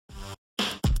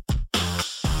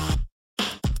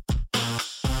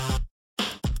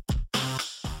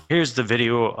Here's the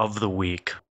video of the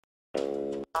week.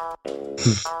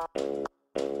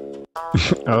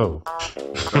 Oh.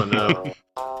 Oh no.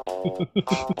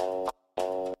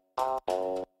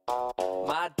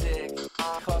 My dick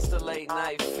cost a late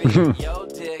night fee. Yo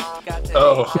dick got the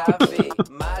Oh. HIV.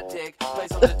 My dick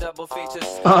plays on the double feature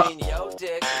screen. Yo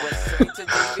dick went straight to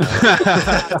DVD.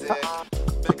 My dick,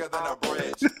 bigger than a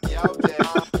bridge. Yo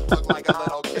dick, look like a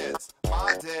little kid's.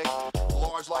 My dick,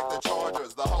 large like the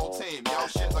Chargers, the whole team. Yo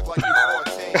shit look like you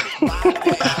 14. My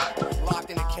dick, locked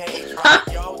in a cage, right?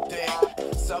 Yo dick,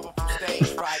 suffer from stage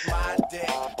fright. My dick,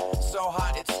 so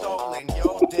hot it's stolen.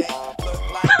 Yo dick, look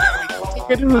like Gary Coleman.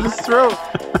 Get into his throat.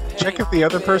 Check if the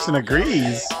other person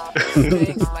agrees.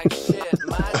 Things like shit.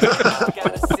 My dick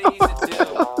got a season to do.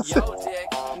 Yo dick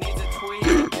needs a tweet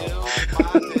to do.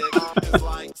 My dick is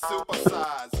like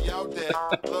supersized. Yo dick,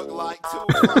 look like two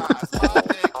fries. My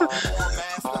dick, more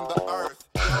mass than the earth.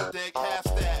 Yo dick, half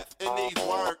staff, it needs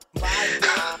work. My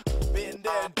dick, been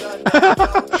there, done that.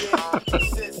 Yo dick,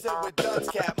 sits there with Duds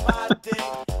cap. My dick,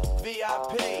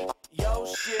 VIP. Yo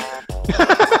shit.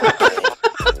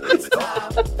 It's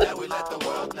time that we let the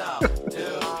world know.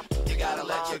 Dude, you gotta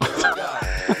let your girl go.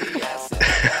 Yes, it's the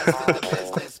best in the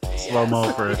business.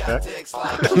 Slow-mo for We got effect. dicks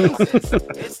like Jesus.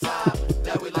 It's time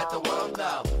that we let the world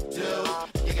know.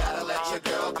 Dude, you gotta let your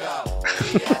girl go.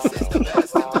 Yes, it's the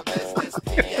best in the business.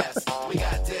 Yes, we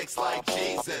got dicks like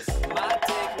Jesus. My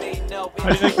dick made no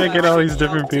I think they get all these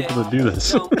different people to do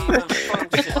this. Don't even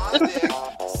function. My dick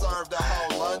served a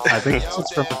whole lunch. I think it's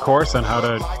just from a course on how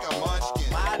to Like a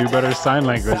munchkin. do better sign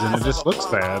language, and it just looks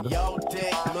bad. Yo,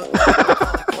 dick, look like a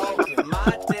Coke.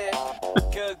 My dick,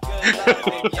 good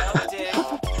loving. Yo dick,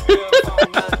 good for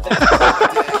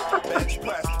nothing. Bench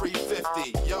press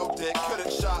 350. Yo, dick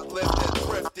couldn't shoplift at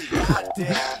thrifty. My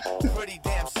dick, pretty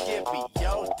damn skippy.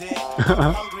 Yo, dick,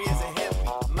 hungry as a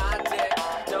hippie. My dick,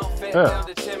 don't fit Yeah. down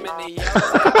the chimney. Yo dick,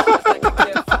 it's like a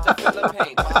gift from the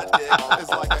Philippines. My dick is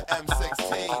like an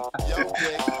M16. Yo,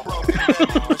 dick, broken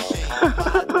vending machine.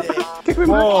 My dick.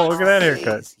 Whoa, look at that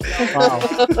haircut. Wow.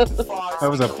 That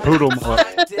was a poodle mullet.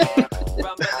 My dick,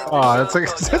 Oh, that's like,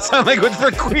 that sounds like good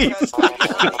for Queen. My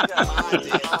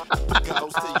dick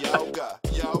goes to yoga.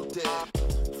 Yo,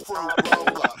 dick, fruit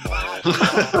roller. My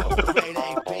dick, grade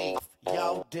A beef.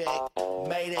 Yo, dick,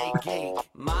 made a geek.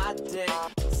 My dick,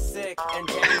 sick and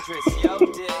dangerous. Yo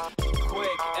dick,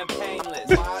 quick and painless.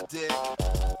 My dick,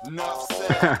 enough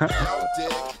said. Yo,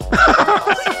 dick,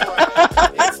 enough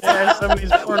spread. It's Yeah, time some of these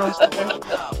that we pornos let the today. world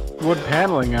know. Wood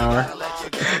paneling hour. Gotta let your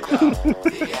girl go.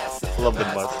 PS is Love the best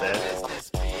in mustache. business.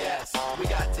 PS, we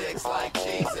got dicks like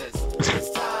Jesus. It's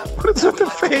time What is with the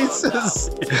faces?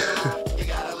 you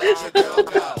gotta let your girl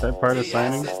go. That part of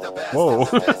signing? PS is the best Whoa. in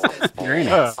the business. You're in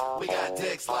PS, it. we got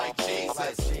dicks like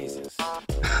Jesus. Jesus.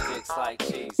 Dicks like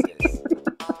Jesus.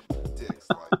 Dicks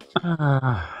like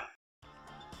Jesus.